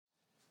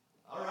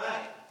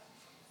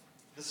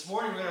This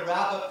morning we're going to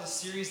wrap up this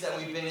series that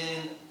we've been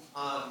in,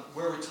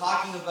 where we're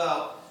talking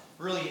about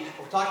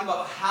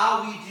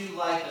how we do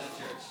life as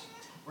a church.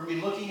 We're going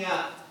to be looking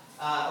at,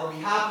 we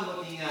have been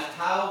looking at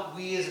how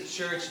we as a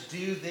church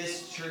do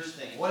this church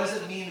thing. What does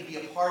it mean to be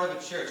a part of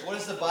a church? What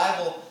does the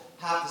Bible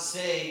have to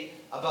say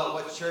about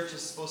what church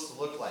is supposed to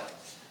look like?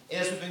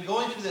 And as we've been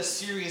going through this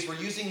series, we're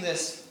using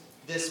this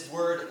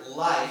word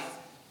life,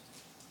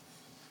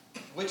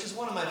 which is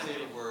one of my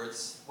favorite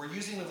words. We're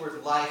using the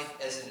word life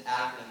as an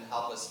acronym to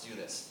help us do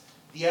this.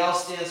 The L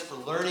stands for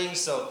learning,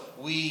 so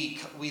we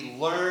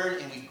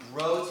learn and we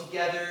grow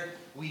together.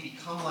 We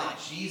become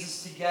like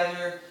Jesus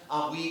together.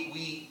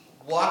 We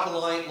walk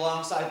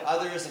alongside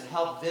others and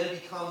help them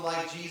become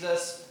like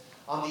Jesus.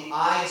 The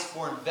I is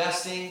for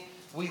investing.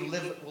 We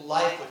live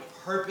life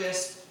with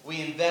purpose.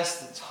 We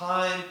invest the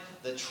time,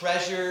 the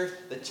treasure,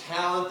 the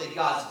talent that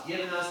God's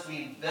given us.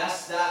 We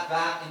invest that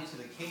back into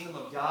the kingdom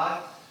of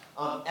God.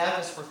 F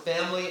is for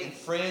family and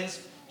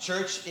friends.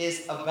 Church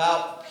is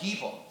about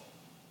people.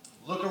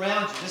 Look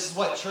around you. This is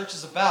what church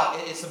is about.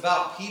 It's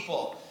about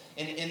people.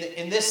 And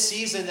in this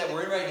season that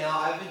we're in right now,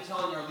 I've been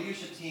telling our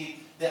leadership team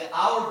that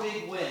our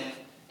big win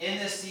in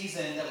this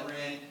season that we're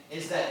in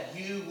is that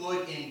you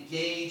would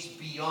engage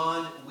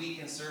beyond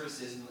weekend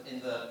services in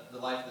the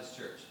life of this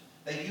church.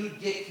 That you would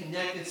get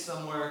connected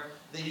somewhere,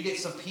 that you get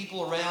some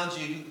people around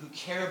you who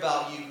care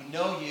about you, who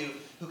know you,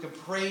 who can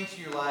pray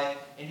into your life,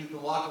 and who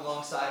can walk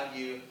alongside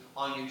you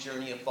on your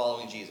journey of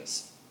following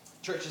Jesus.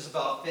 Church is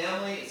about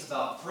family, it's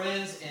about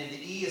friends, and the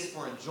E is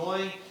for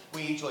enjoying.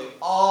 We enjoy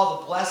all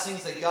the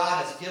blessings that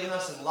God has given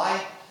us in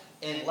life.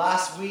 And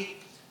last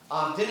week,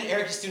 didn't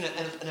Eric just do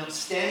an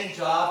outstanding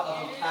job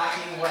of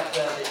unpacking what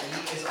the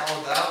E is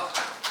all about?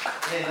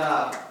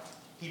 And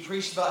he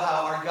preached about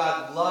how our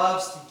God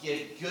loves to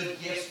give good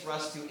gifts for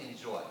us to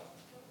enjoy.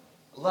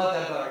 I love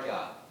that about our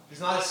God. He's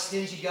not a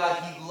stingy God.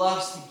 He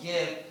loves to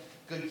give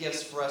good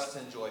gifts for us to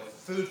enjoy.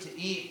 Food to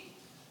eat,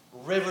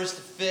 rivers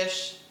to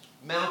fish,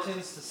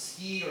 mountains to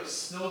ski or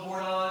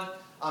snowboard on.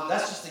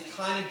 That's just the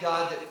kind of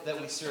God that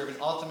we serve. And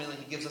ultimately,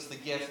 he gives us the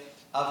gift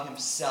of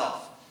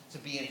himself to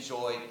be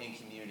enjoyed in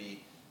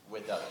community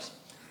with others.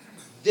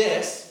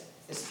 This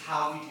is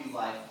how we do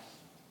life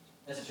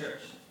as a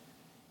church.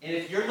 And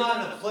if you're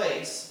not in a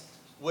place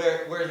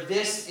where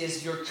this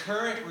is your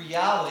current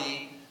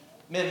reality,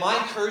 man, my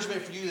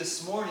encouragement for you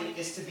this morning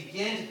is to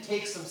begin to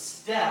take some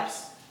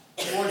steps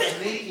towards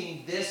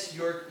making this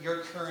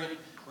your current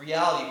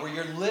reality, where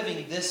you're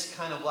living this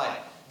kind of life.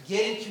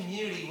 Get in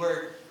community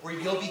where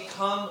you'll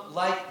become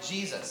like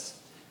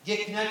Jesus.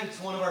 Get connected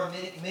to one of our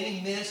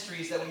many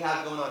ministries that we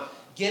have going on.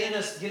 Get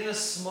in a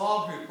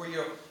small group where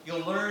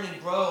you'll learn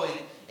and grow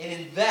and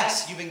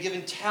invest. You've been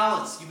given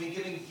talents. You've been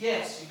given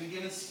gifts. You've been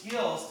given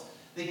skills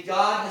that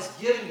God has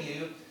given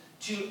you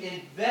to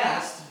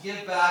invest, to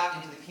give back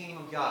into the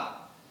kingdom of God.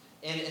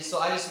 And so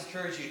I just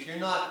encourage you, if you're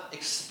not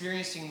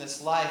experiencing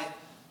this life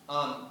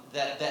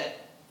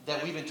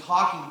that we've been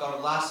talking about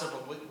the last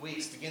several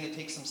weeks, begin to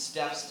take some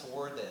steps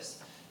toward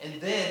this. And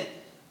then,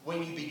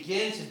 when you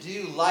begin to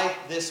do life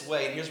this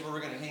way, and here's where we're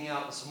going to hang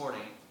out this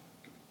morning,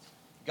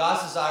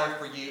 God's desire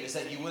for you is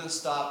that you wouldn't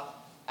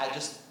stop at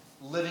just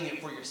living it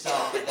for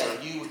yourself, but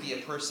that you would be a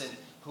person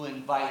who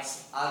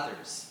invites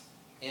others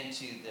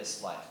into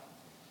this life.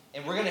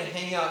 And we're going to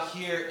hang out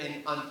here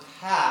and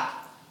unpack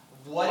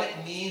what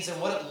it means and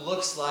what it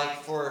looks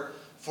like for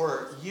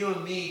you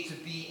and me to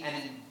be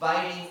an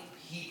inviting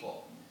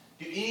people.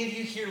 Do any of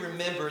you here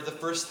remember the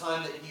first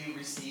time that you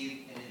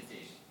received an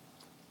invitation?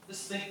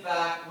 Just think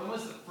back, when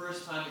was the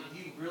first time that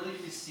you really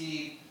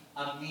received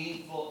a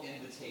meaningful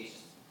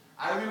invitation?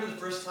 I remember the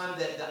first time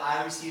that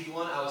I received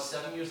one. I was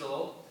 7 years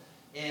old,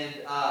 and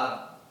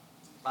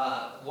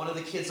one of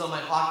the kids on my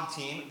hockey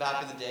team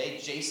back in the day,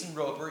 Jason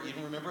Roper,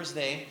 even remember his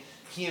name,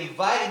 he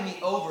invited me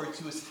over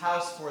to his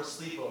house for a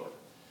sleepover.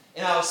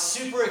 And I was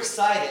super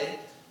excited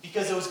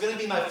because it was going to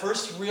be my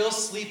first real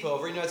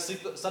sleepover. You know, I'd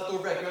slept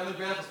over at Grandma and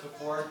Grandpa's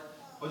before,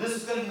 but this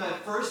was going to be my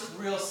first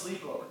real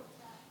sleepover.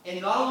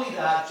 And not only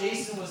that,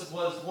 Jason was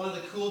one of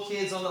the cool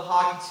kids on the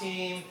hockey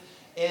team.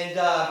 And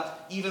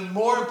even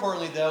more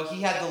importantly, though,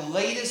 he had the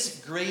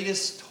latest,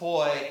 greatest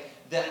toy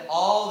that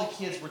all the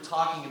kids were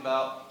talking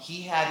about.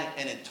 He had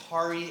an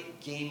Atari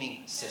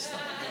gaming system.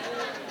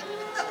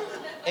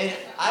 And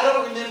I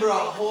don't remember a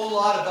whole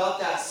lot about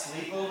that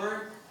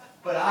sleepover,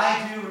 but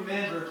I do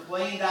remember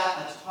playing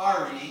that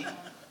Atari,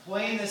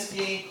 playing this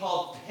game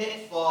called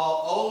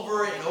Pitfall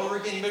over and over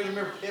again. You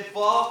remember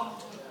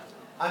Pitfall?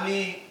 I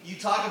mean, you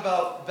talk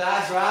about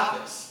bad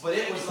graphics, but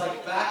it was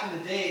like back in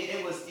the day,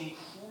 it was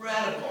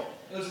incredible.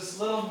 It was this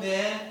little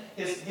man,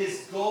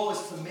 his goal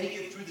was to make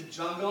it through the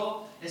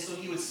jungle, and so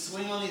he would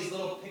swing on these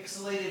little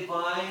pixelated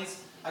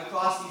vines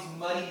across these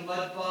muddy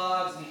mud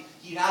bogs, and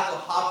he'd have to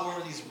hop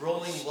over these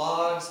rolling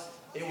logs.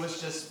 It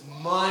was just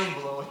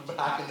mind-blowing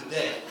back in the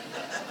day.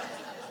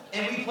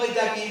 And we played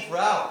that game for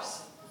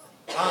hours.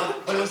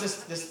 But it was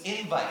this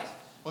invite.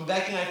 When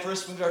Becky and I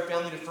first moved our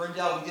family to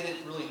Ferndale, we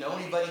didn't really know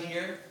anybody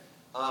here.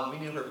 We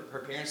knew her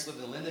parents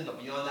lived in Linden,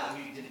 but beyond that,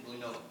 we didn't really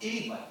know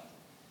anybody.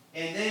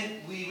 And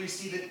then we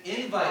received an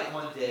invite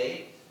one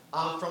day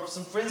from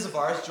some friends of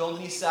ours, Joel and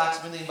Denise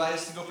Saxman. They invited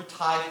us to go for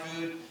Thai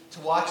food, to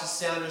watch a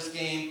Sounders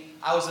game.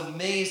 I was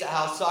amazed at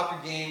how a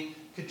soccer game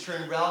could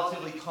turn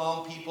relatively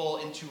calm people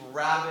into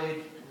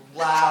rabid,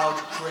 loud,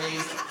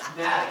 crazed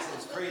fanatics. It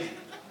was crazy.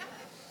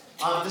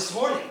 This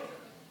morning,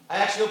 I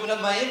actually opened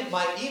up my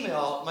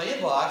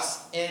inbox,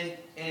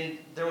 and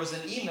there was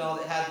an email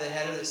that had the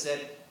header that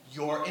said,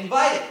 "You're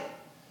invited."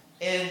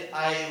 And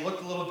I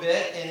looked a little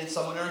bit, and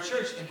someone in our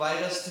church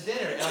invited us to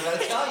dinner. And I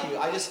got to tell you,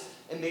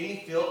 it made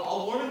me feel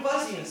all warm and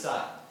fuzzy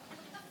inside.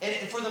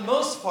 And for the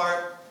most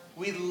part,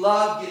 we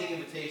love getting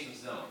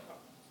invitations, don't we?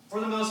 For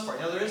the most part.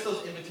 Now, there is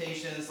those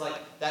invitations, like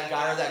that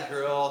guy or that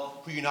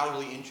girl who you're not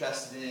really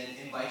interested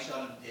in, invites you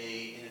on a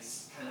date, and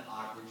it's kind of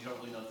awkward. You don't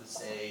really know what to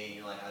say, and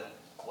you're like,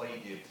 what do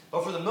you do?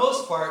 But for the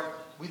most part,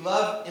 we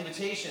love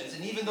invitations.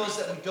 And even those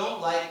that we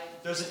don't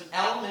like, there's an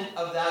element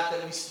of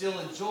that we still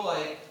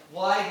enjoy.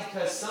 Why?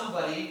 Because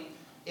somebody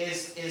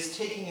is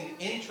taking an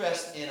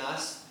interest in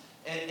us,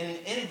 and an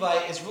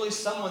invite is really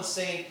someone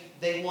saying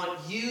they want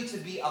you to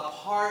be a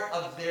part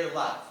of their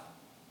life.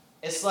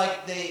 It's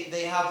like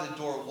they have the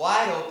door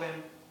wide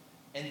open,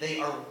 and they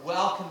are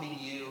welcoming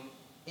you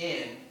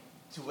in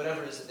to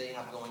whatever it is that they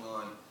have going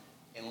on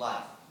in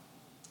life.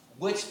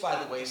 Which,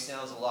 by the way,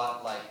 sounds a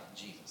lot like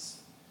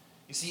Jesus.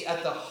 You see,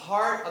 at the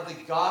heart of the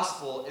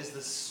gospel is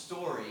the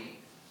story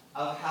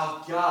of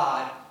how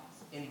God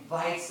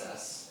invites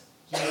us.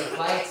 He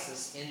invites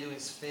us into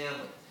his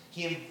family.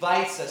 He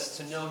invites us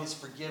to know his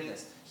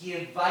forgiveness. He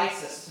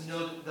invites us to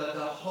know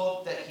the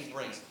hope that he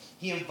brings.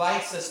 He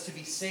invites us to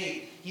be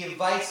saved. He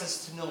invites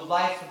us to know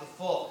life to the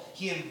full.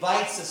 He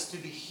invites us to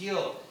be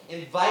healed.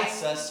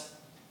 Invites us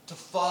to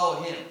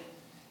follow him.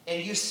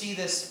 And you see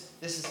this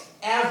is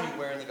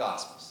everywhere in the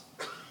Gospels.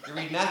 You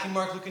read Matthew,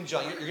 Mark, Luke, and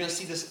John. You're going to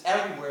see this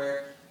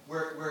everywhere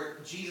where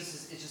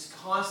Jesus is just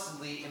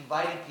constantly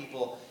inviting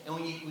people. And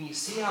when you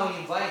see how he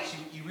invites,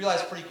 you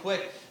realize pretty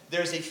quick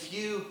there's a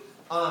few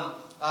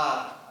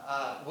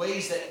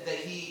ways that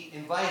he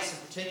invites in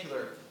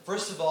particular.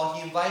 First of all,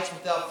 he invites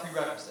without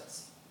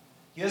prerequisites.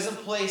 He doesn't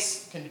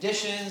place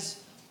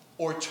conditions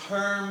or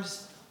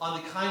terms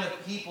on the kind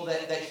of people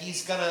that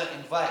he's going to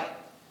invite.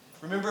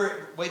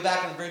 Remember, way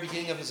back in the very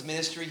beginning of his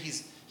ministry,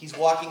 he's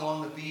walking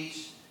along the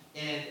beach,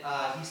 and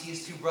he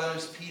sees two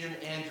brothers, Peter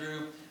and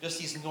Andrew, just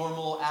these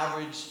normal,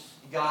 average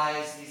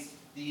guys,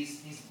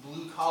 these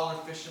blue-collar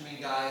fishermen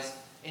guys.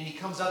 And he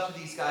comes up to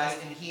these guys,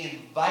 and he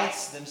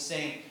invites them,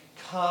 saying,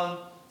 "Come,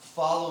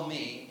 follow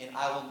me, and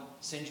I will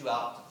send you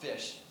out to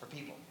fish for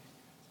people."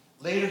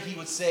 Later he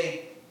would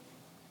say,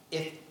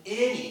 "If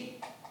any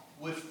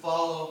would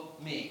follow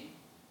me."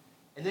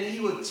 And then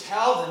he would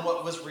tell them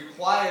what was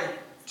required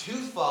to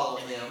follow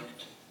him,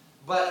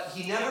 but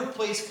he never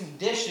placed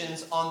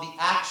conditions on the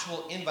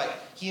actual invite.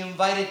 He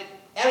invited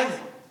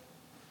everyone.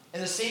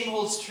 And the same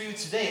holds true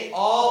today.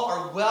 All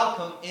are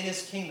welcome in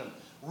his kingdom.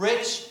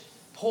 Rich,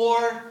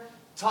 poor,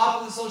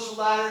 top of the social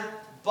ladder,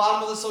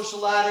 bottom of the social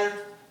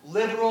ladder,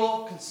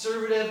 liberal,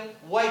 conservative,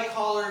 white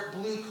collar,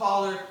 blue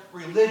collar,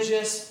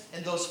 religious,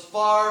 and those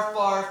far,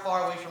 far,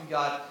 far away from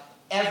God.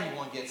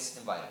 Everyone gets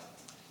invited.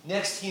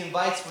 Next, he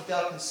invites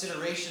without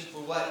consideration for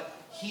what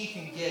he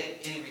can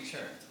get in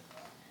return.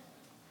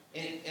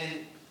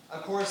 And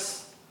of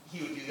course,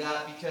 he would do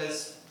that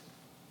because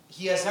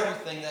he has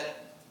everything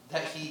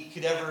that he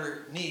could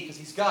ever need because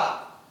he's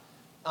God.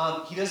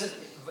 He doesn't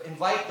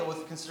invite, though,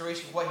 with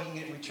consideration for what he can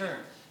get in return.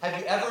 Have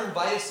you ever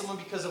invited someone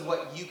because of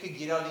what you could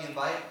get out of the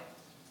invite?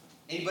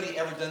 Anybody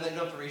ever done that? You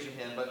don't have to raise your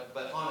hand,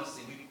 but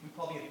honestly, we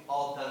probably have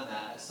all done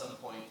that at some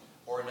point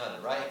or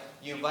another, right?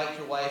 You invite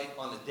your wife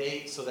on a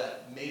date so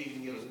that maybe you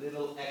can give a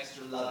little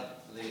extra loving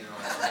later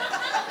on.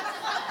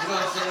 You know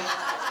what I'm saying?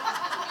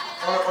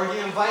 Or you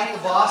invite the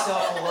boss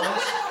out for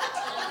lunch.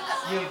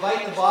 You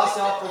invite the boss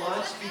out for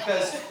lunch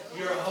because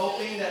you're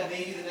hoping that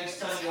maybe the next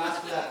time you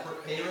ask for that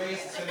pay raise,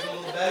 it's going to go a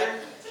little better.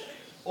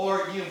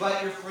 Or you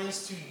invite your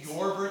friends to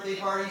your birthday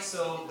party,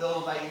 so they'll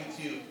invite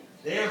you to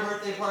their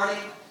birthday party.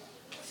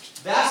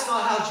 That's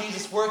not how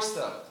Jesus works,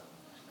 though.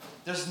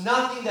 There's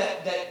nothing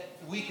that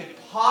we could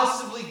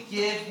possibly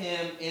give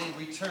him in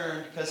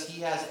return because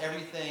he has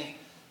everything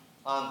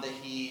that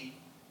he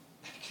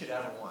could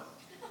ever want.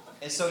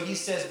 And so he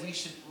says we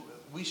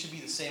should be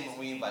the same when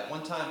we invite.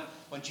 One time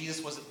when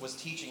Jesus was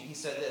teaching, he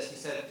said this. He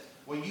said,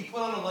 when you put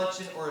on a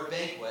luncheon or a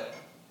banquet,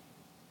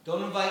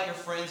 don't invite your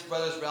friends,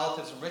 brothers,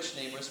 relatives, and rich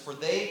neighbors, for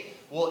they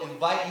will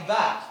invite you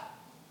back,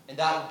 and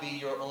that will be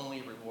your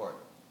only reward.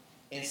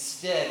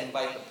 Instead,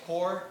 invite the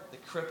poor, the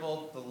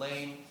crippled, the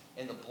lame,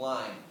 and the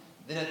blind.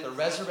 Then at the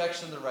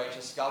resurrection of the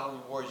righteous, God will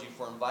reward you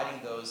for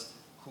inviting those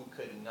who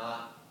could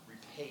not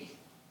repay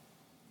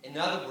you. In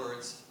other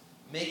words,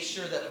 make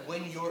sure that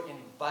when you're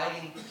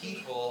inviting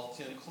people,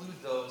 to include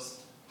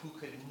those who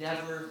could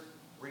never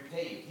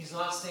repay you. He's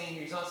not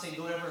saying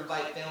don't ever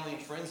invite family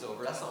and friends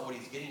over. That's not what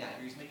he's getting at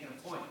here. He's making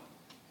a point.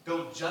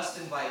 Don't just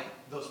invite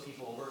those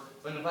people over,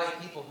 but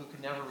invite people who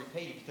could never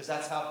repay you, because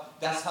that's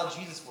how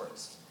Jesus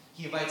works.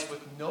 He invites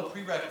with no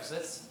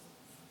prerequisites.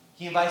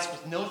 He invites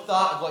with no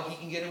thought of what he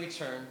can get in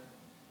return.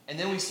 And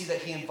then we see that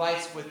he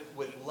invites with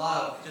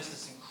love, just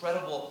this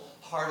incredible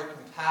heart of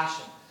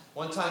compassion.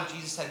 One time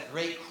Jesus had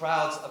great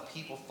crowds of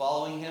people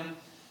following him,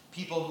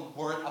 people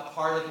who weren't a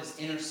part of his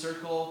inner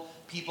circle,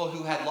 people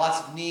who had lots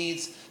of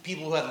needs,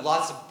 people who had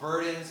lots of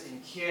burdens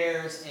and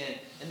cares,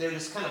 and they're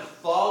just kind of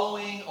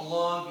following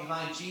along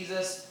behind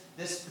Jesus.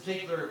 This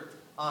particular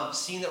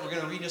scene that we're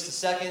going to read in just a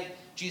second,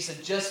 Jesus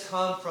had just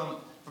come from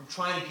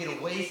trying to get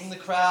away from the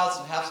crowds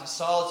and have some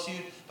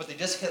solitude, but they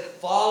just kept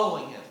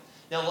following him.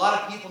 Now, a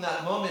lot of people in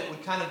that moment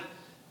would kind of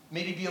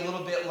maybe be a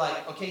little bit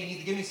like, okay, you need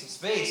to give me some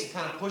space, and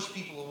kind of push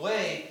people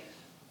away,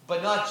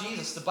 but not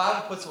Jesus. The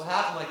Bible puts what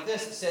happened like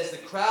this. It says the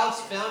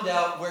crowds found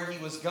out where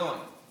he was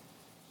going,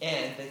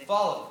 and they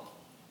followed him.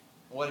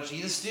 What did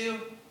Jesus do?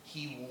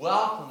 He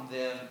welcomed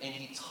them, and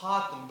he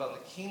taught them about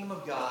the kingdom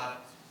of God,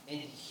 and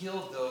he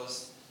healed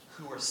those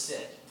who were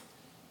sick.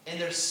 And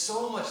there's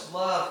so much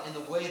love in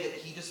the way that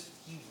he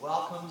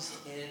welcomes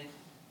in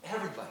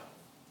everybody.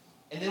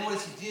 And then what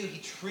does he do? He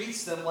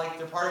treats them like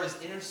they're part of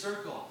his inner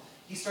circle.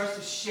 He starts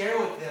to share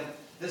with them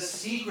the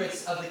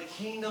secrets of the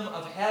kingdom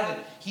of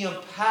heaven. He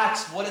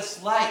unpacks what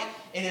it's like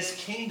in his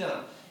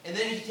kingdom. And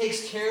then he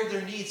takes care of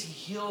their needs. He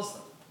heals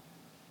them.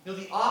 You know,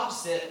 the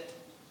opposite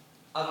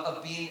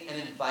of being an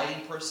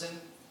inviting person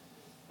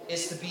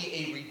is to be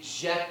a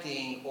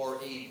rejecting or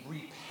a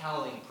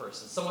repelling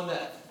person. Someone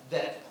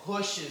that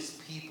pushes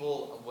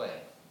people away.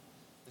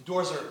 The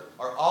doors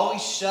are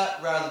always shut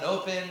rather than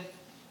open.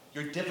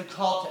 You're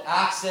difficult to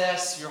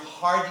access. You're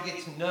hard to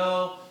get to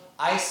know.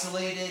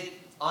 Isolated,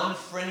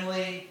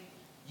 unfriendly.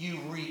 You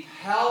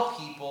repel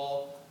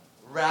people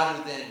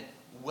rather than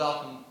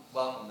welcome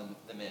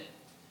them in.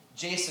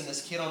 Jason,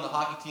 this kid on the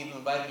hockey team who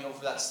invited me over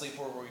for that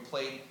sleepover where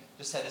we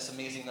just had this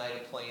amazing night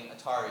of playing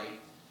Atari.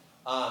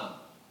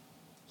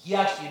 He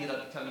actually ended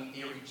up becoming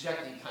a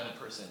rejecting kind of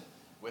person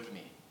with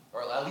me,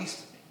 or at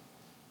least with me.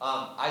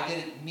 I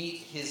didn't meet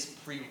his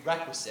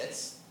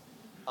prerequisites,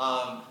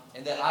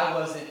 and that I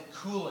wasn't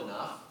cool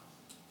enough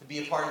to be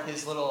a part of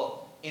his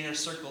little inner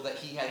circle that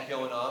he had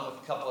going on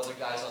with a couple other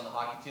guys on the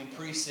hockey team.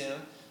 Pretty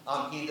soon,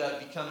 he ended up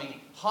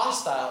becoming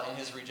hostile in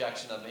his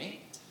rejection of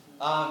me.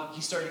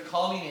 He started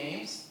calling me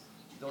names.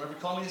 Don't ever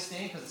call me this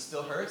name because it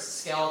still hurts.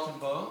 Skeleton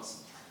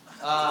bones.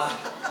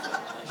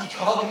 He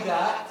called me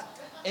that.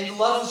 And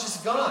love was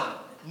just gone.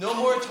 No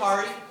more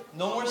Atari.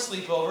 No more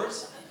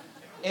sleepovers.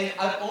 And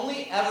I've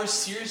only ever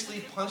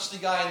seriously punched a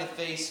guy in the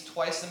face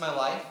twice in my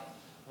life.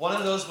 One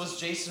of those was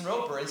Jason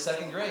Roper in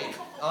 2nd grade.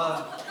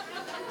 I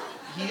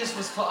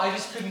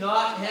just could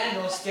not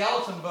handle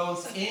skeleton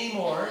bones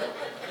anymore.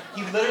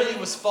 He literally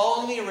was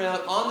following me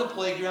around on the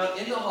playground,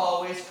 in the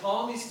hallways,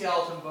 calling me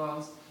skeleton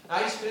bones. And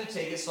I just couldn't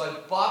take it, so I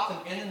bopped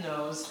him in the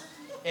nose.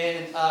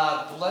 And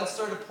blood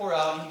started to pour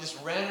out, and he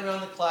just ran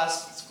around the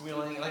class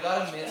squealing. And I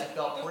gotta admit, I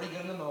felt pretty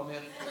good in the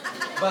moment.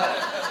 But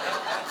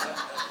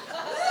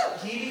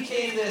he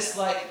became this,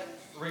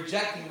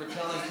 rejecting,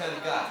 repelling kind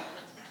of guy.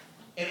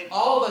 And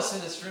all of us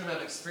in this room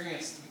have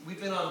experienced, we've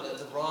been on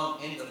the wrong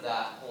end of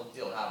that whole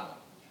deal, haven't we?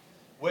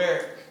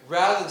 Where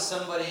rather than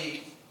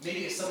somebody,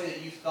 maybe it's somebody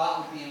that you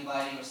thought would be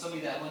inviting, or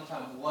somebody that one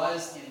time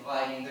was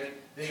inviting,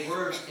 they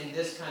were in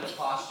this kind of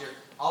posture.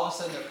 All of a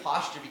sudden their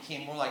posture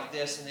became more like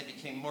this, and they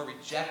became more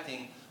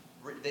rejecting.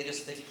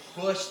 They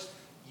pushed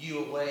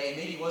you away. And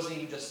maybe it wasn't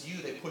even just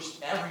you, they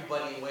pushed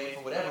everybody away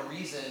for whatever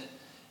reason.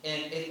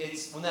 And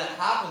it's when that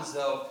happens,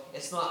 though,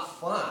 it's not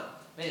fun.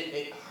 Man,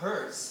 it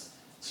hurts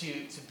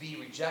to be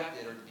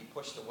rejected or to be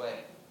pushed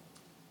away.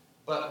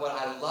 But what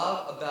I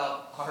love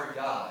about our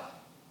God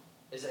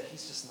is that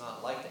he's just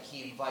not like that.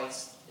 He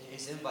invites,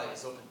 his invite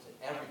is open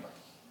to everybody.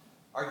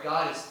 Our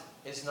God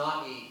is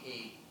not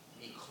a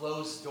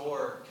closed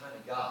door kind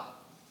of God.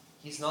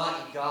 He's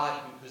not a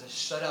God who's a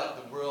shut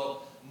out the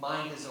world,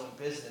 mind his own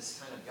business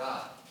kind of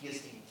God. He is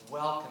a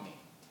welcoming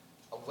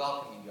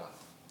God.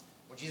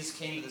 When Jesus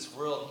came to this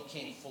world, he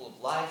came full of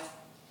life.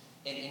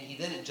 And he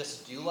didn't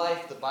just do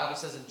life. The Bible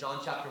says in John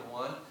chapter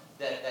 1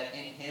 that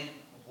in him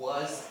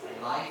was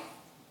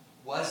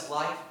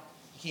life.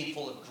 He came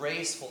full of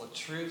grace, full of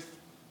truth,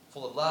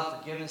 full of love,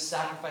 forgiveness,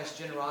 sacrifice,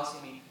 generosity.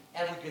 I mean,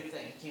 every good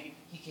thing.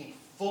 He came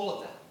full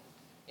of that.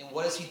 And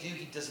what does he do?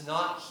 He does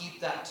not keep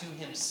that to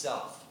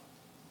himself.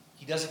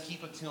 He doesn't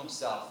keep it to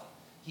himself.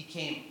 He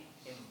came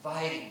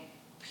inviting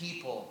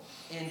people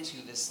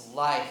into this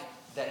life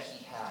that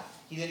he had.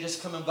 He didn't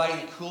just come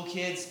inviting the cool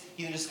kids.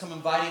 He didn't just come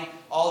inviting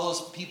all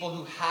those people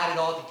who had it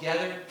all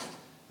together.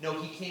 No,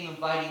 he came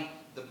inviting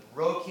the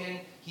broken.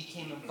 He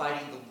came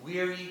inviting the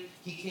weary.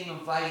 He came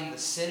inviting the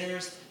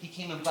sinners. He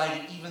came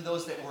inviting even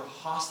those that were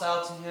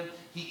hostile to him.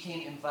 He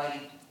came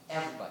inviting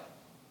everybody.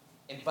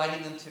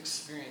 Inviting them to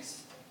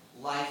experience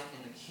life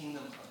in the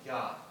kingdom of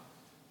God.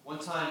 One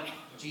time,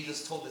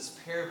 Jesus told this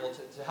parable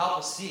to help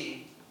us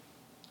see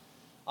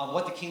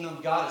what the kingdom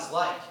of God is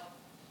like.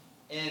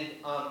 And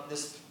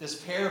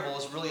this parable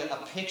is really a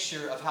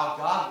picture of how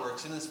God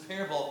works. In this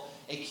parable,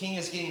 a king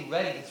is getting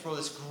ready to throw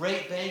this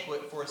great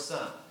banquet for his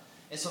son.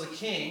 And so the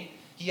king,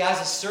 he has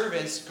his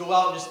servants go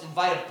out and just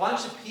invite a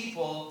bunch of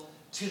people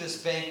to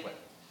this banquet.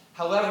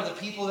 However, the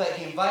people that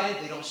he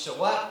invited, they don't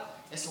show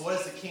up. And so what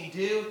does the king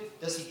do?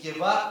 Does he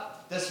give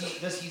up? Does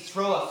he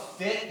throw a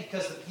fit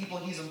because the people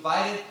he's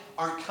invited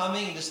aren't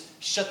coming and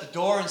just shut the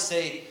door and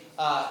say,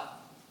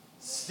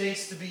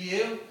 stinks to be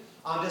you?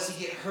 Does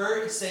he get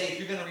hurt and say, if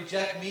you're going to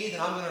reject me, then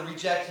I'm going to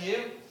reject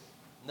you?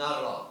 Not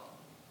at all.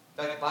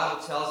 In fact, the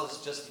Bible tells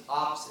us just the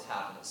opposite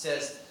happened. It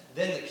says,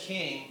 then the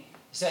king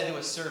said to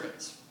his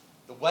servants,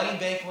 the wedding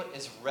banquet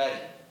is ready,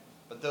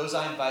 but those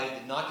I invited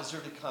did not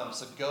deserve to come.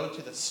 So go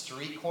to the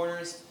street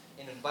corners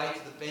and invite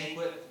to the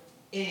banquet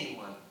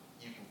anyone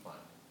you can find.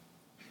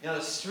 Now,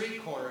 the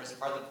street corners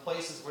are the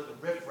places where the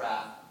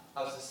riffraff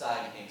of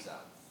society hangs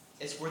out.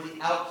 It's where the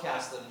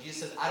outcasts live.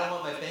 Jesus says, I don't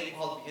want my banquet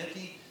hall to be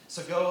empty,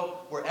 so go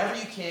wherever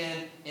you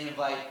can and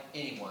invite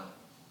anyone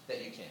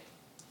that you can.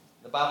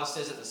 The Bible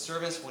says that the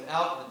servants went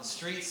out into the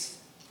streets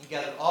and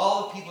gathered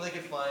all the people they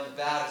could find, the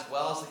bad as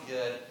well as the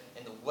good,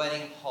 and the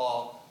wedding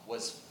hall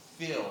was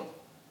filled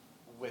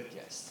with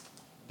guests.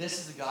 This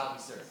is the God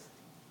we serve.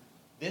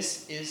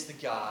 This is the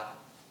God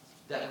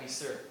that we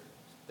serve.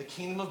 The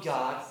kingdom of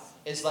God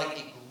is like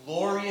a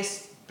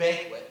glorious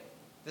banquet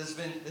that's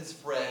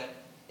spread.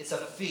 It's a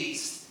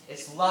feast.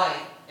 It's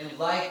life and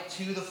life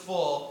to the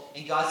full.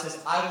 And God says,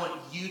 I want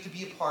you to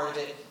be a part of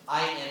it.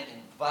 I am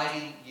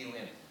inviting you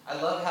in. I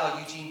love how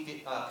Eugene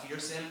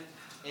Peterson,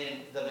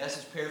 in the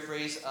Message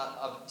paraphrase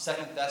of 2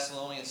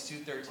 Thessalonians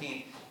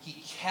 2:13,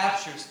 he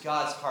captures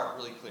God's heart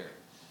really clear.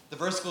 The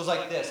verse goes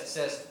like this. It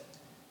says,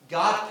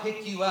 God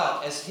picked you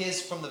out as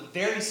his from the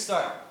very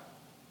start.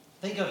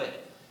 Think of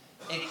it.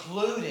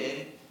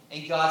 Included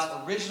in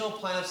God's original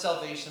plan of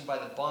salvation by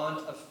the bond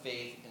of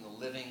faith in the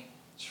living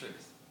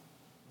truth.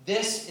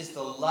 This is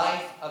the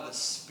life of the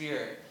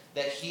Spirit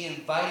that he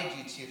invited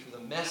you to through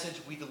the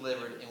message we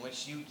delivered, in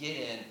which you get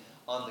in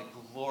on the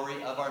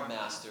glory of our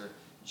Master,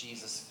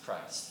 Jesus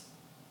Christ.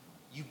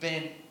 You've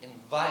been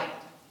invited.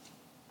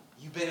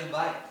 You've been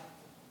invited.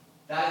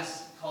 That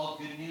is called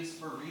good news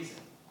for a reason.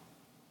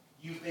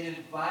 You've been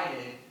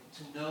invited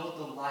to know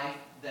the life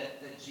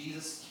that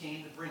Jesus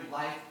came to bring,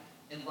 life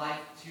and life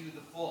to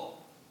the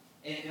full.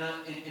 And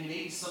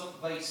maybe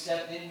somebody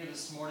stepped in here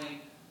this morning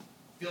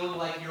feeling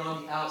like you're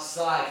on the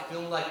outside,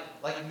 feeling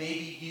like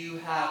maybe you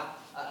have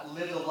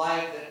lived a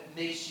life that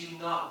makes you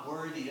not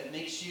worthy, that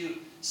makes you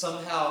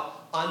somehow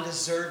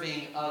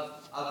undeserving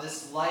of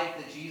this life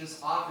that Jesus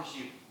offers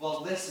you.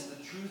 Well, listen,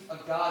 the truth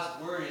of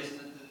God's word is,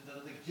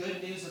 the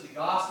good news of the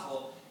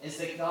gospel is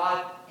that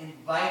God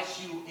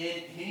invites you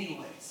in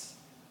anyways.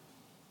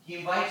 He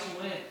invites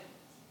you in.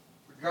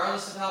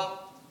 Regardless of how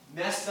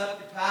messed up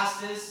your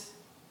past is,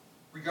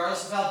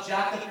 regardless of how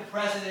jacked up your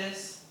present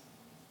is,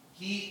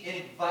 he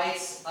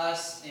invites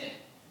us in.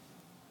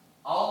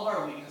 All of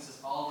our weaknesses,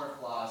 all of our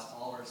flaws,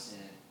 all of our sin,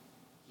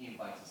 he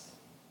invites us in.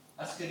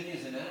 That's good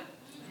news, isn't it?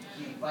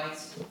 He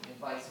invites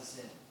us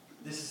in.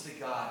 This is the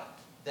God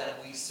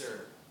that we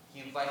serve.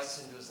 He invites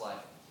us into his life.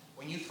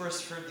 When you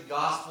first heard the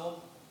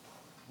gospel,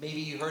 maybe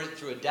you heard it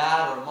through a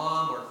dad or a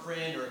mom or a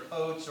friend or a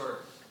coach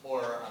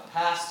or a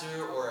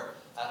pastor or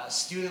a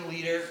student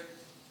leader.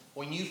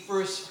 When you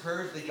first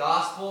heard the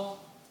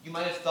gospel, you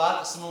might have thought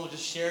that someone was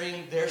just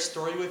sharing their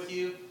story with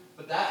you,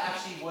 but that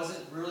actually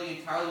wasn't really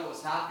entirely what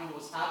was happening.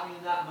 What was happening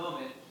in that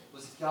moment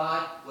was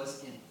God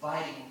was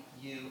inviting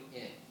you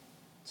in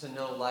to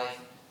know life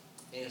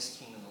in his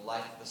kingdom, the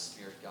life of the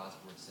Spirit, God's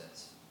word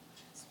says.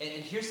 And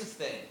here's the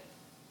thing.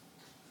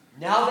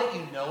 Now that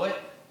you know it,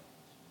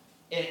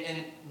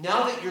 and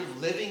now that you're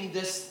living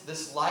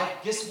this life,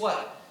 guess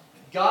what?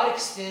 God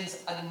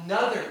extends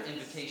another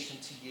invitation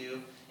to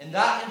you, and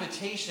that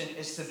invitation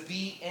is to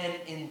be an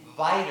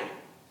inviter.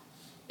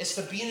 It's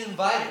to be an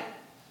inviter.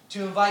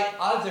 To invite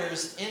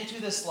others into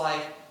this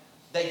life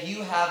that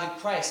you have in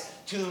Christ.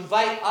 To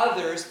invite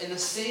others in the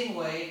same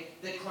way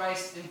that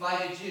Christ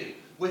invited you.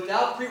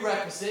 Without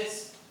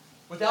prerequisites,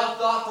 without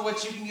thought for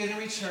what you can get in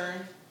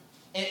return,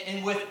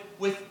 and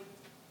with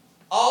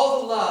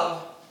all the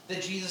love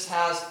that Jesus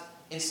has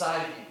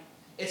inside of you.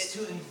 It's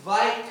to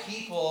invite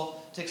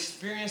people to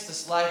experience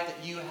this life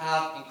that you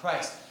have in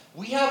Christ.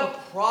 We have a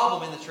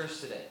problem in the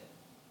church today.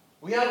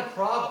 We have a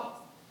problem.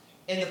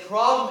 And the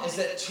problem is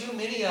that too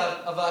many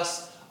of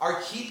us are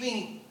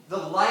keeping the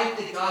life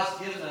that God's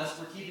given us,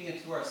 we're keeping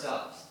it to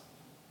ourselves.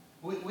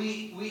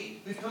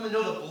 We've come to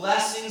know the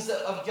blessings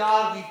of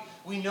God.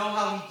 We know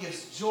how he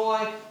gives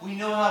joy. We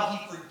know how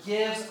he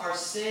forgives our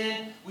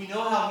sin. We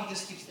know how he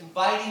just keeps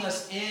inviting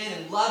us in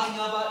and loving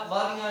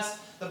us.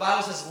 The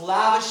Bible says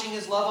lavishing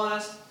his love on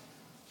us.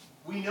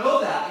 We know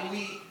that, and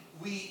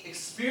we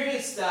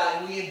experience that,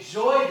 and we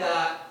enjoy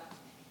that,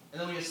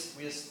 and then we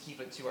just keep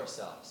it to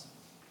ourselves.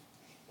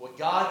 What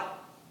God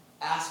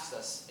asks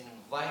us and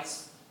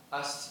invites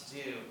us to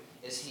do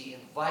is he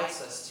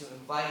invites us to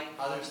invite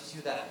others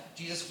to that.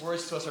 Jesus'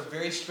 words to us are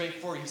very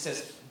straightforward. He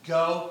says,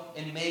 go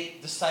and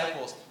make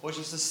disciples, which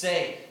is to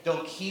say,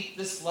 don't keep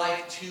this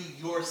life to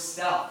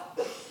yourself.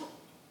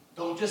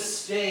 Don't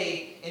just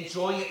stay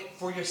enjoying it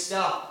for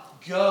yourself.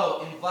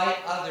 Go, invite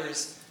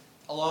others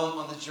along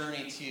on the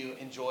journey to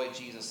enjoy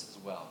Jesus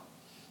as well.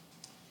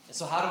 And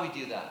so how do we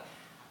do that?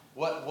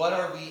 What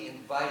are we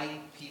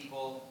inviting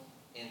people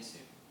into?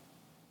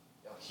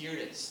 here it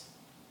is.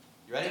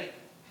 You ready?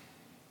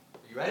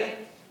 Are you ready?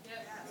 Yes.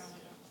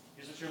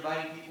 Here's what you're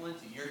inviting people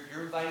into.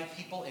 You're inviting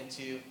people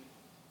into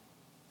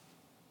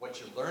what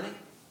you're learning,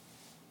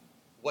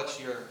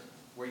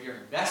 where you're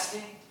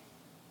investing,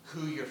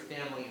 who your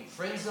family and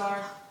friends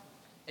are,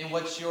 and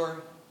what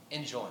you're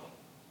enjoying.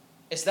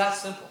 It's that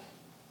simple.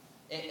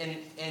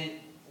 And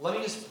let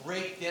me just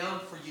break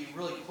down for you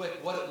really quick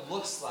what it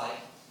looks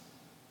like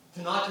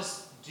to not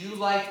just do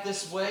life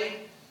this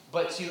way,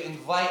 but to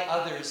invite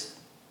others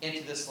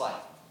into this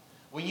life.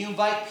 When you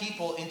invite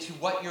people into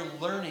what you're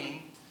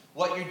learning,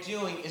 what you're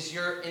doing is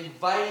you're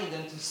inviting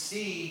them to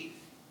see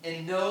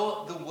and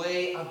know the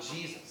way of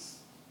Jesus.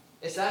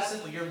 It's that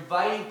simple. You're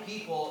inviting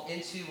people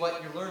into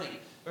what you're learning.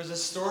 There's a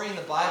story in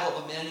the Bible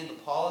of a man named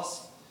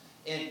Apollos,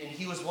 and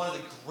he was one of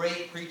the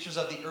great preachers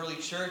of the early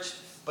church,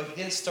 but he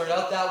didn't start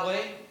out that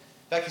way.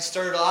 In fact, he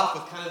started off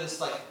with kind of this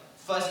like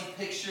fuzzy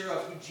picture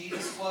of who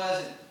Jesus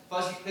was and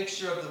fuzzy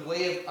picture of the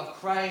way of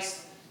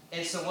Christ.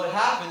 And so what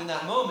happened in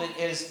that moment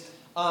is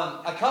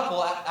a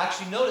couple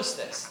actually noticed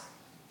this.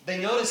 They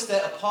noticed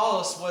that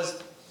Apollos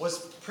was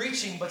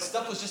preaching, but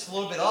stuff was just a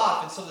little bit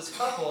off. And so this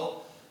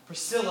couple,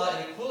 Priscilla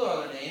and Aquila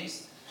are their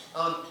names,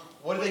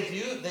 what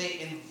did? They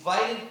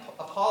invited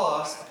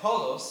Apollos,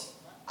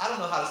 I don't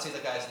know how to say the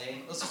guy's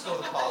name. Let's just go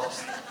with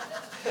Apollos.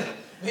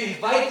 They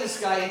invited this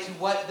guy into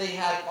what they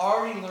had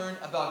already learned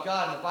about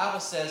God. And the Bible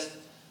says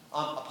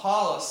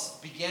Apollos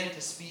began to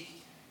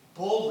speak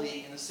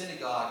boldly in the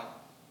synagogue.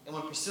 And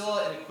when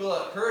Priscilla and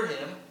Aquila heard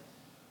him,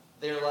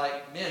 they were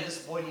like, man,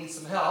 this boy needs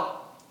some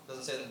help.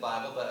 Doesn't say it in the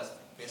Bible, but that's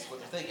basically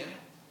what they're thinking.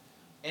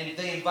 And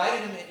they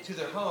invited him into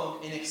their home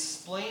and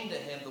explained to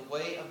him the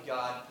way of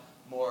God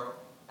more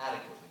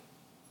adequately.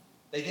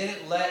 They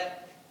didn't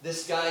let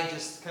this guy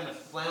just kind of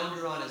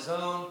flounder on his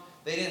own.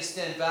 They didn't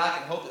stand back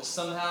and hope that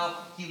somehow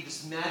he would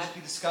just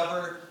magically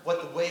discover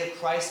what the way of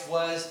Christ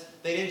was.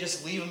 They didn't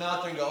just leave him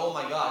out there and go, oh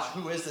my gosh,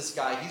 who is this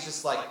guy? He's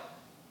just like,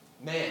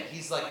 man,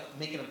 he's like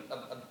making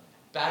a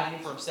bad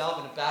name for himself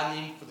and a bad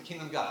name for the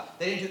kingdom of God.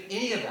 They didn't do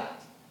any of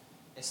that.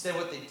 Instead,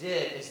 what they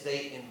did is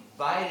they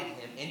invited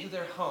him into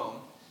their home.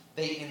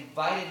 They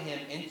invited him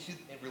into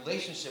a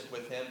relationship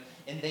with him,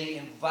 and they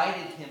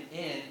invited him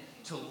in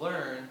to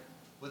learn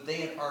what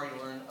they had already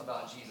learned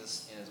about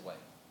Jesus and his way.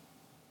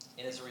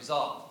 And as a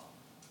result,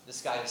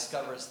 this guy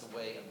discovers the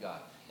way of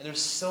God. And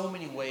there's so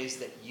many ways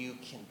that you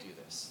can do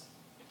this.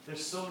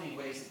 There's so many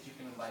ways that you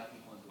can invite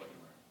people into what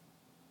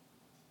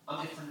you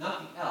learn. If for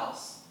nothing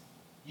else,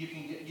 you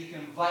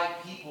can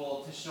invite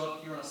people to show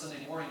up here on a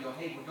Sunday morning and go,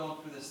 hey, we're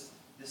going through this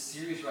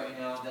series right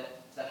now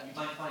that you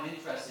might find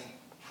interesting.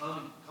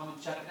 Come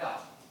and check it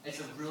out. It's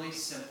a really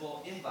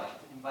simple invite.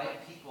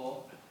 Invite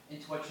people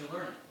into what you're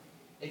learning.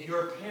 If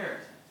you're a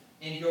parent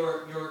and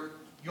you're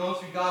going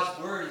through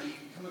God's Word and you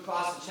come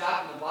across a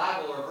chapter in the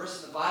Bible or a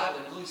verse in the Bible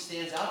that really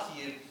stands out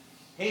to you,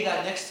 hey,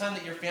 that next time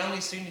that your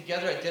family's sitting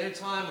together at dinner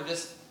time or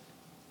just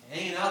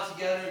hanging out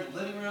together in the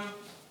living room,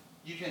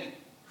 you can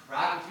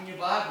crack open your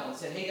Bible and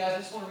say, hey guys, I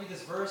just want to read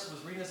this verse. I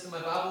was reading this in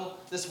my Bible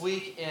this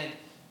week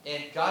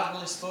and God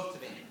really spoke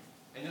to me.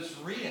 And just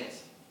read it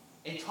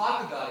and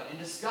talk about it and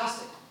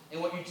discuss it.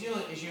 And what you're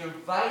doing is you're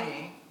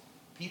inviting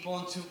people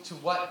into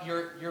what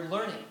you're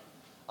learning.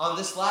 On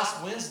this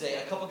last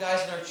Wednesday, a couple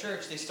guys in our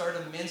church, they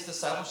started a men's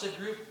discipleship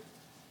group.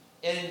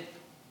 And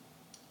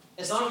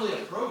it's not really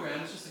a program,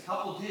 it's just a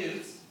couple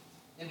dudes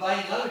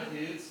inviting other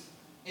dudes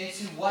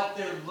into what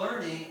they're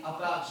learning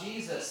about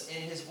Jesus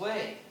and his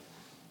way.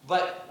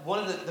 But one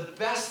of the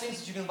best things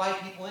that you can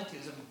invite people into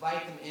is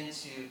invite them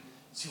into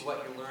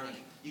what you're learning.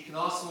 You can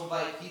also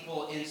invite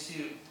people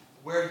into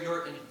where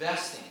you're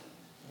investing.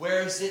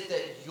 Where is it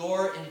that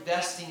you're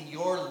investing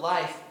your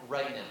life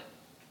right now?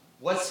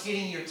 What's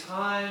getting your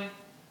time?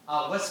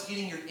 What's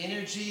getting your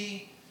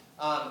energy?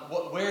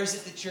 Where is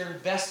it that you're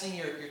investing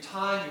your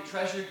time, your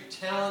treasure, your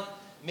talent?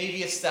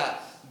 Maybe it's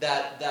that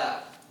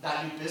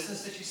new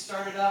business that you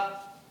started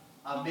up.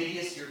 Maybe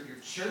it's your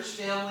church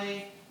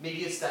family.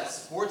 Maybe it's that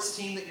sports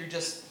team that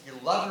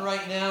you're loving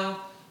right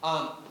now.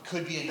 It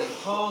could be a new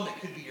home. It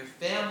could be your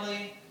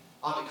family.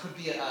 It could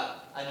be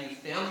a new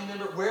family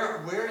member. Where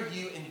are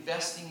you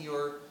investing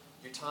your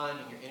time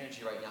and your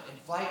energy right now?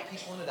 Invite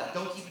people into that.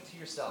 Don't keep it to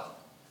yourself.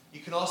 You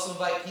can also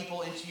invite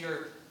people into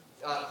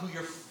who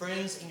your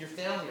friends and your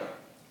family are.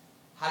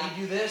 How do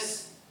you do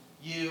this?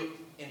 You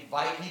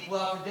invite people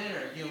out for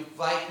dinner. You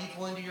invite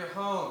people into your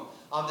home.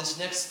 This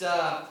next,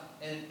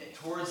 and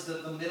towards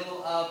the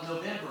middle of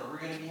November, we're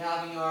going to be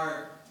having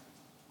our,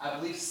 I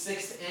believe,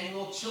 6th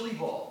annual Chili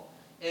Bowl.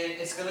 And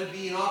it's going to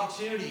be an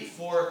opportunity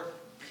for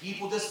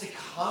people just to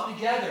come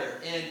together.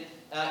 And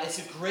it's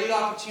a great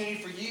opportunity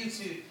for you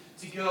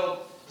to go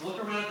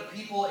look around at the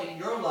people in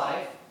your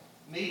life,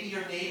 maybe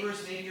your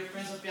neighbors, maybe your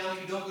friends and family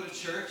who don't go to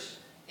church.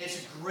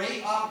 It's a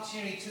great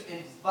opportunity to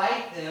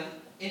invite them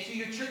into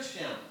your church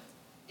family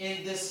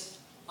in this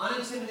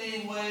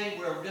unintimidating way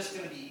where we're just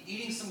going to be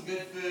eating some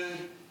good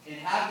food and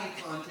having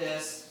a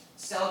contest,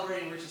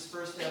 celebrating Rich's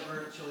first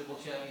ever Chili Bowl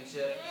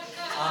championship.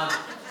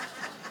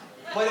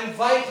 But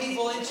invite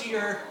people into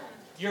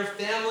your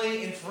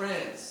family and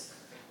friends.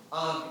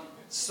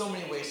 so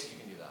many ways that you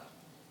can do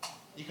that.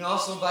 You can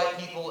also invite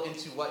people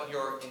into what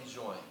you're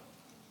enjoying.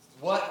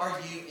 What are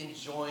you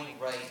enjoying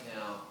right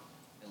now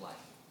in life?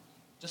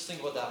 Just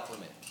think about that for a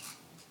minute.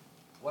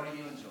 What are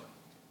you enjoying?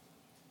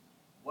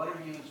 What are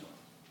you enjoying?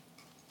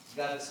 You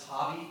got this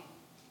hobby,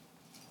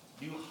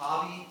 new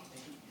hobby,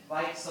 and you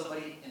invite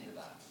somebody into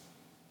that.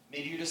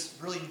 Maybe you're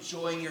just really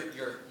enjoying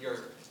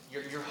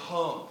your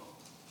home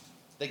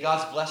that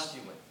God's blessed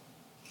you with.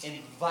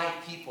 Invite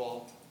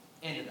people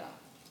into that.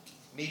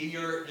 Maybe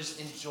you're just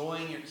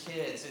enjoying your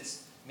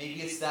kids.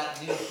 Maybe it's that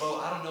new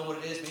boat. I don't know what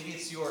it is. Maybe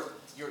it's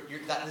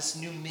this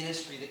new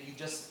ministry that you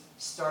just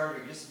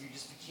started, or you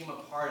just became a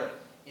part of.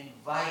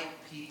 Invite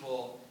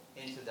people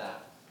into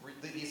that.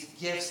 These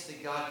gifts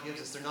that God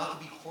gives us, they're not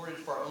to be hoarded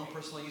for our own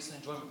personal use and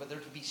enjoyment, but they're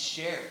to be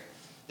shared.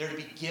 They're to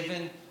be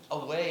given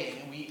away,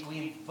 and we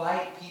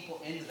invite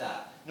people into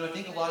that. I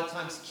think a lot of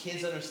times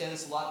kids understand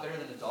this a lot better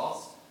than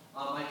adults.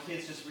 My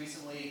kids just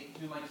recently,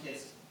 two of my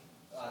kids,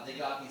 they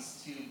got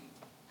these two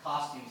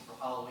costumes for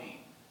Halloween.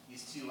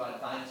 These two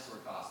dinosaur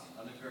costumes. I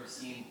don't know if you've ever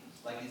seen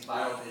these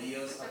viral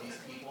videos of these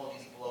people,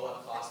 these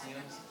blow-up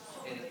costumes,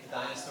 and the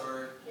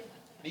dinosaur.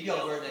 Maybe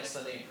I'll wear it next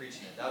Sunday and preach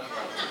in it. That would be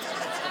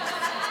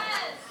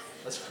right.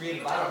 Let's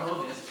create a viral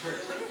moment as a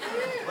church.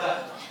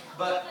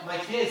 But my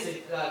kids,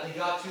 they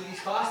got two of these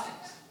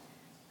costumes.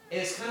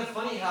 And it's kind of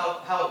funny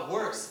how it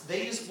works.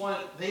 They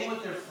want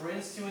their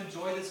friends to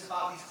enjoy these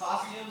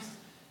costumes,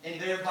 and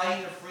they're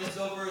inviting their friends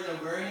over and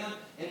they're wearing them.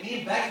 And me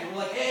and Becky, we're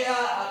like, hey,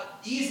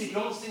 easy, you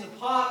don't sing the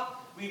pop.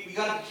 We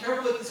got to be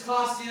careful with this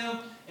costume.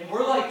 And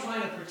we're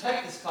trying to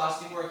protect this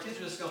costume where our kids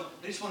are just going,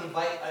 they just want to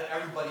invite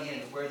everybody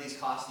in to wear these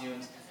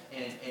costumes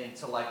and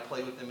to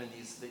play with them in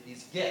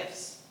these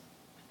gifts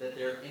that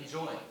they're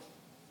enjoying.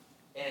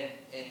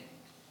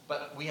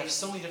 But we have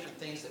so many different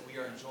things that we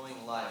are enjoying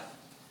in life.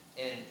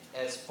 And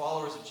as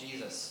followers of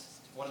Jesus,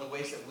 one of the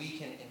ways that we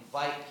can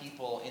invite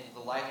people into the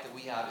life that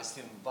we have is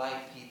to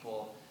invite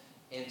people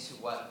into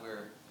what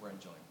we're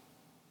enjoying.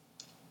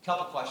 A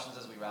couple questions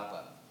as we wrap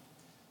up.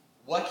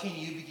 What can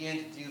you begin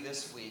to do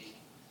this week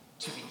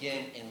to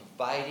begin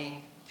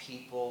inviting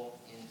people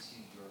into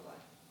your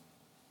life?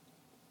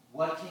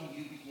 What can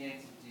you begin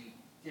to do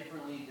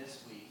differently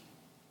this week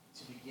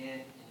to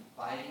begin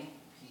inviting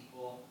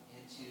people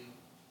into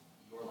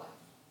your life?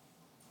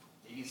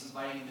 Maybe it's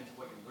inviting them into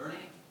what you're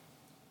learning.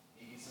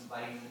 Maybe it's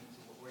inviting them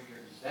into where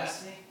you're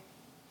investing.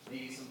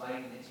 Maybe it's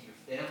inviting them into your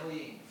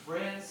family and your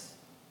friends.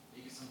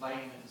 Maybe it's inviting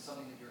them into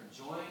something that you're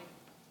enjoying.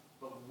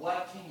 But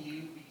what can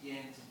you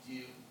begin to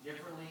do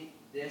differently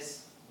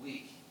this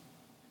week?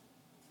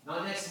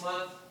 Not next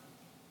month,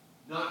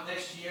 not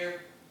next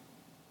year,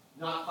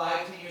 not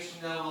 5, 10 years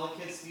from now when all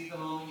the kids leave the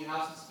home and you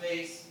have some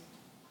space.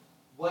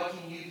 What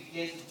can you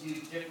begin to do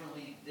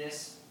differently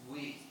this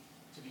week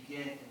to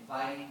begin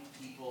inviting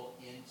people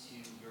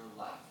into your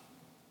life?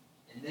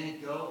 And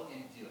then go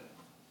and do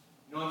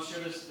it. I'm sure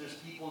there's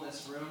people in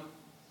this room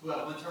who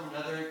at one time or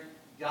another,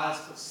 God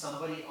has put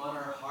somebody on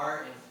our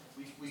heart,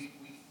 and we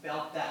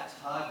felt that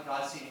tug.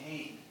 God saying,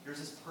 hey, here's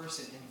this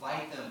person,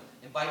 invite them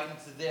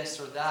to this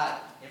or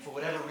that. And for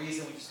whatever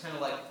reason, we just kind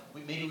of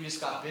maybe we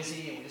just got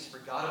busy and we just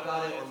forgot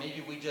about it, or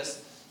maybe we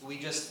just were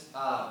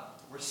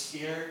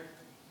scared.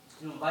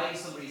 Inviting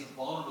somebody is a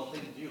vulnerable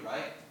thing to do,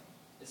 right?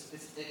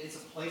 It's a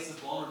place of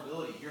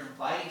vulnerability. You're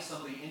inviting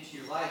somebody into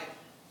your life,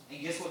 and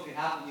guess what could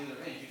happen on the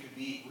other end? You could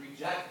be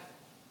rejected.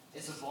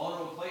 It's a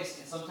vulnerable place,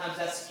 and sometimes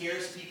that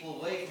scares people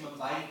away from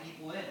inviting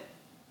people in.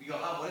 We go,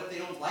 what if they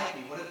don't like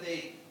me? What if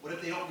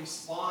they don't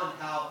respond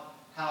how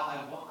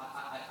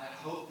I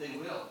hope they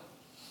will?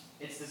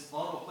 It's this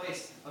vulnerable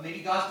place. Or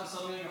maybe God's put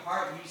something in your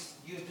heart, and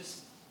you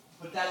just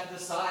put that to the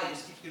side. You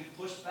just keep getting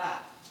pushed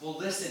back. Well,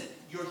 listen,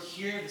 you're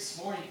here this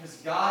morning because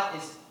God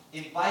is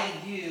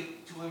inviting you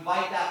to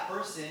invite that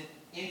person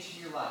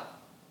into your life.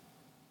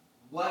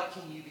 What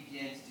can you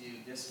begin to do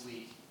this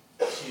week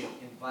to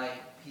invite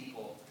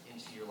people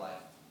into your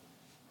life?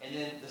 And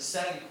then the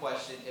second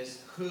question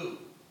is, who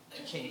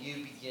can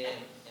you begin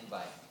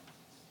inviting?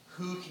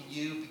 Who can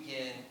you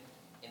begin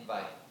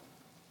inviting?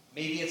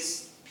 Maybe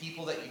it's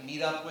people that you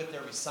meet up with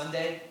every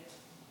Sunday.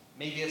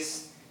 Maybe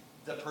it's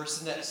the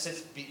person that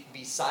sits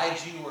beside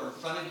you or in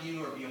front of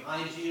you or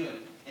behind you,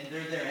 and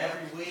they're there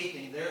every week,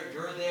 and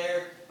you're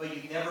there, but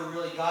you've never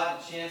really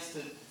gotten a chance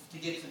to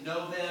get to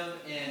know them,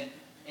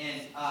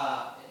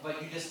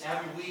 but you just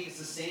every week it's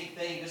the same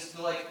thing. You just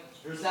feel like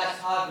there's that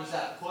tug, there's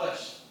that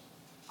push.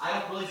 I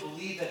don't really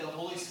believe that the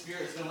Holy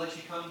Spirit is going to let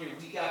you come here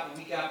week after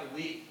week after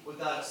week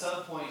without at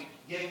some point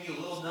giving you a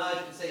little nudge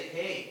and say,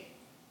 hey,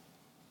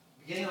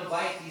 begin to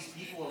invite these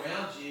people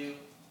around you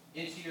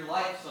into your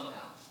life somehow.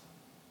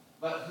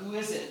 But who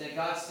is it that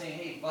God's saying,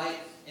 hey,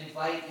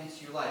 invite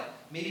into your life?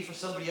 Maybe for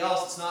somebody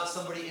else, it's not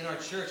somebody in our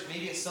church.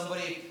 Maybe it's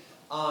somebody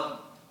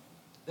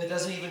that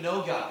doesn't even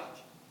know God.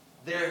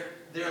 They're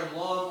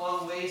long,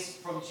 long ways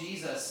from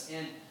Jesus.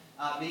 And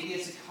maybe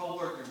it's a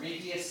coworker.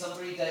 Maybe it's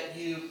somebody that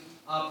you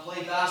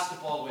play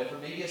basketball with. Or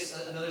maybe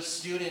it's another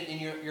student in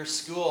your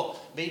school.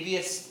 Maybe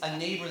it's a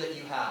neighbor that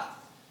you have.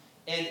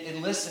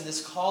 And listen,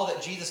 this call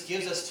that Jesus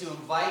gives us to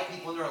invite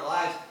people into our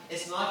lives,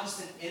 it's not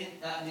just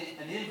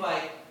an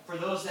invite for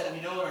those that we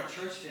know in our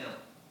church family.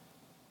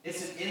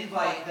 It's an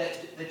invite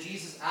that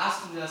Jesus is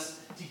asking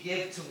us to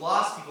give to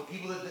lost people,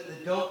 people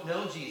that don't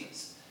know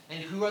Jesus.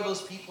 And who are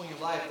those people in your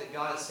life that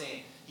God is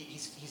saying,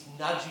 He's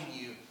nudging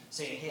you,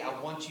 saying, hey, I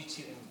want you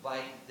to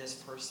invite this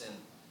person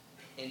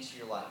into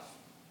your life.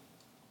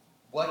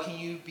 What can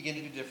you begin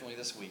to do differently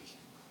this week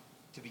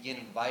to begin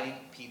inviting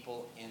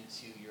people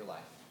into your life?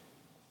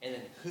 And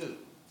then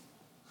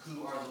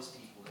who are those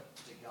people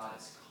that God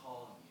is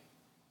calling